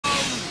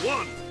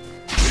one,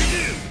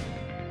 begin!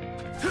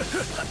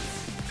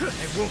 I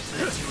won't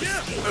let you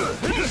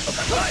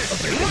escape.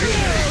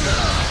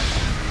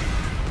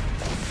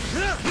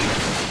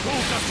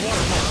 Gold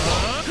waterfall!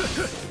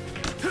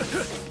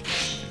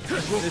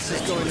 This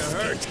is going to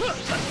hurt.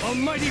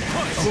 Almighty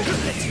punch! I'll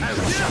take it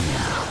from here.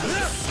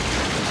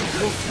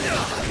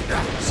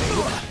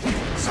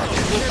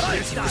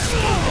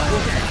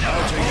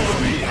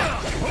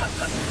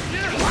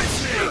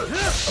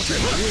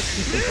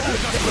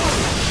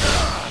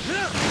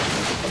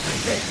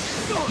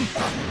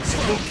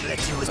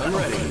 I'm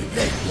ready.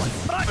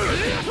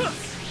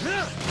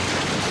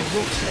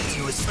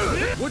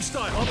 Wood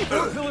style!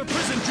 Pillar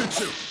prison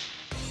jutsu!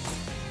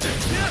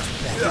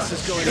 This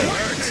is going to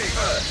hurt.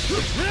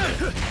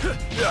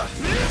 I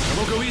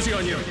won't go easy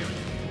on you!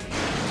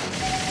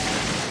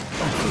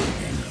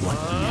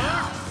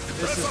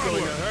 This is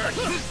going to hurt.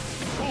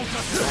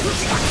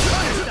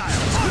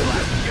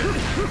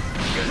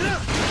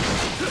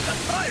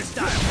 Fire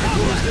style!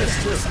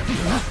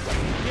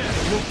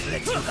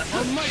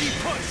 Almighty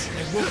punch!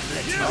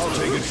 I'll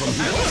take it from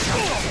here.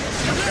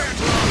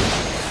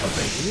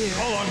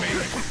 Call on me!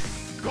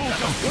 Gold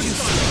wood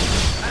style!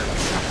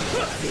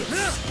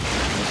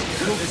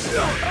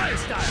 Fire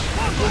style!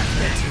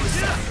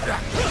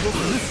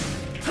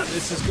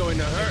 This is going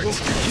to hurt.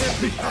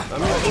 I'm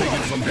going to take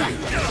it from here.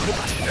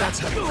 That's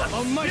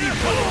almighty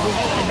punch!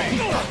 Call on me!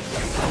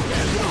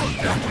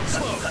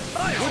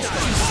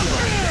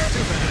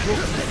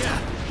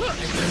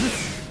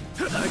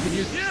 I can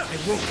use...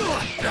 The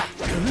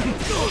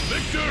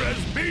victor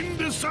has been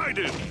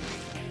decided!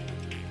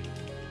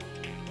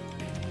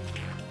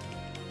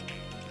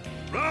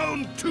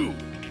 Round 2,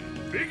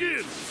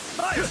 begin!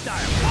 Fire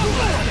style!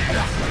 Fire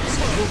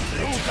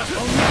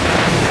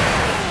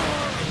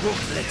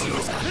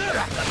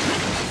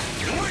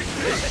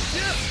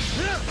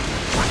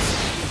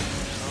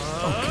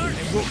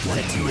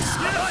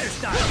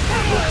style!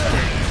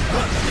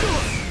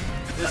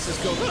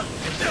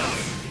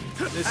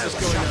 This is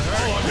going to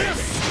hurt.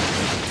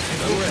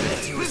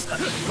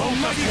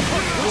 Almighty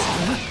punch!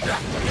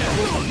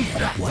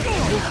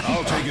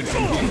 I'll take it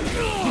from here.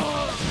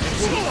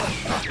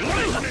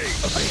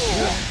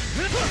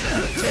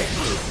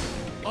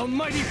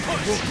 Almighty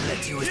punch!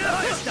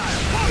 Fire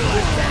style!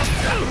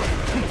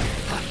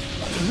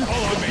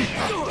 Call on me!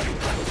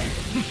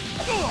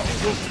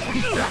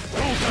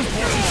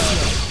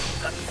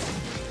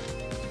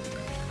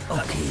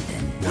 Okay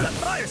then.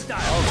 Fire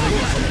style!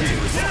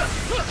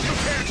 You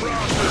can't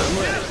run!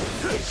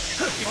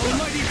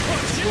 Almighty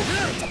punch!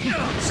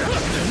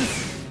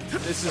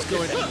 This is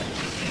going to...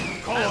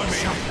 Call on me!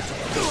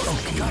 The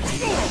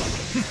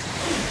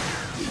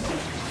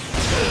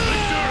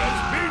victor has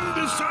been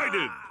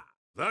decided!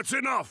 That's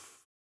enough!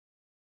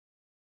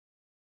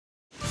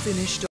 Finished.